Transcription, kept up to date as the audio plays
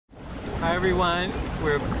Hi everyone,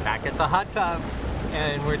 we're back at the hot tub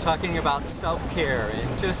and we're talking about self-care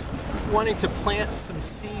and just wanting to plant some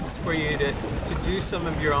seeds for you to do some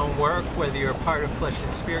of your own work, whether you're a part of Flesh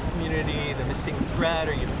and Spirit community, the Missing Thread,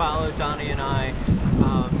 or you follow Donnie and I.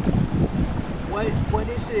 What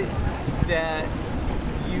is it that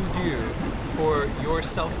you do for your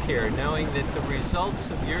self-care, knowing that the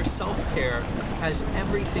results of your self-care has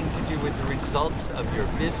everything to do with the results of your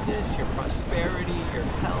business, your prosperity, your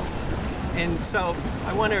health? And so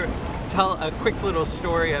I want to tell a quick little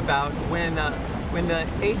story about when the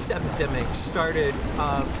AIDS epidemic started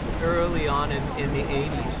early on in the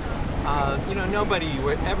 80s. You know,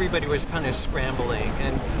 everybody was kind of scrambling,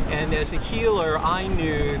 and as a healer, I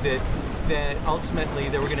knew that ultimately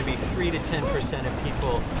there were going to be 3 to 10% of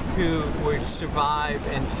people who would survive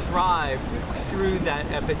and thrive through that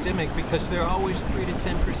epidemic, because there are always 3 to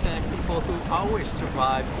 10% of people who always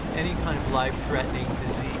survive any kind of life-threatening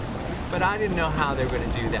disease. But I didn't know how they were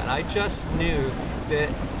going to do that. I just knew that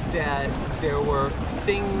there were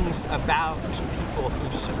things about people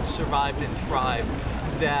who survived and thrived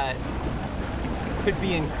that could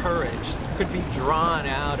be encouraged, could be drawn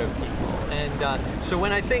out of people. And so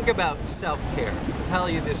when I think about self-care, I'll tell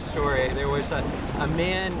you this story. There was a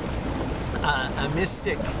man, a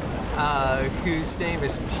mystic, whose name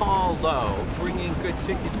is Paul Lowe, bringing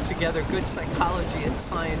together good psychology and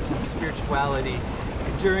science and spirituality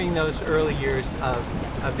during those early years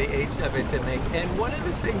of the AIDS epidemic. And one of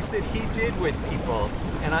the things that he did with people,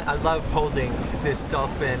 and I love holding this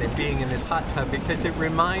dolphin and being in this hot tub, because it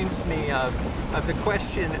reminds me of the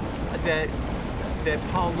question that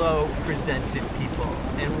Paul Lowe presented people.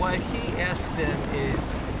 And what he asked them is,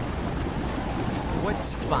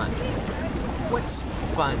 what's fun? What's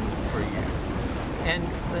fun for you? And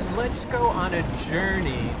let's go on a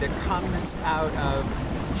journey that comes out of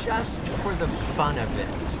just for the fun of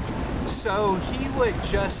it. So he would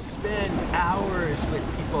just spend hours with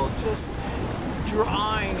people just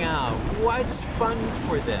drawing out what's fun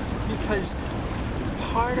for them, because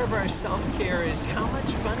part of our self-care is how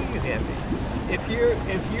much fun are you having. If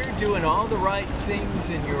you're doing all the right things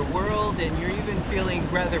in your world and you're even feeling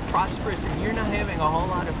rather prosperous and you're not having a whole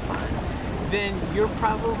lot of fun, then you're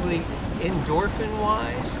probably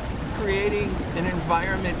endorphin-wise creating an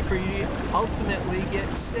environment for you to ultimately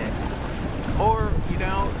get sick. Or, you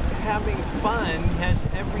know, having fun has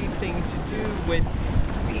everything to do with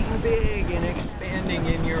being big and expanding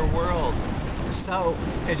in your world. So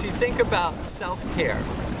as you think about self-care,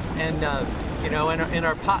 and you know, in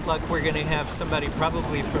our potluck we're going to have somebody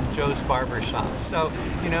probably from Joe's Barbershop. So,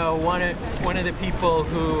 you know, one of the people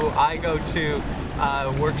who I go to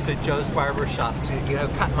works at Joe's Barbershop to, you know,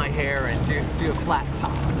 cut my hair and do a flat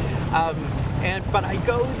top. But I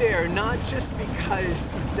go there not just because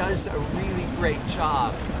he does a really great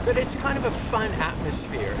job, but it's kind of a fun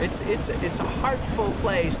atmosphere. It's a heartful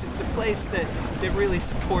place. It's a place that really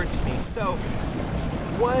supports me. So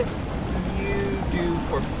what you do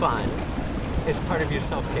for fun as part of your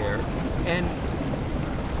self-care, and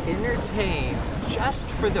entertain just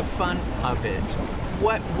for the fun of it,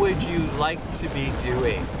 what would you like to be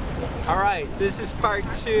doing? All right, this is part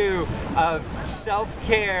 2 of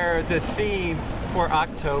self-care, the theme for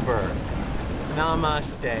October.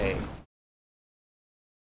 Namaste.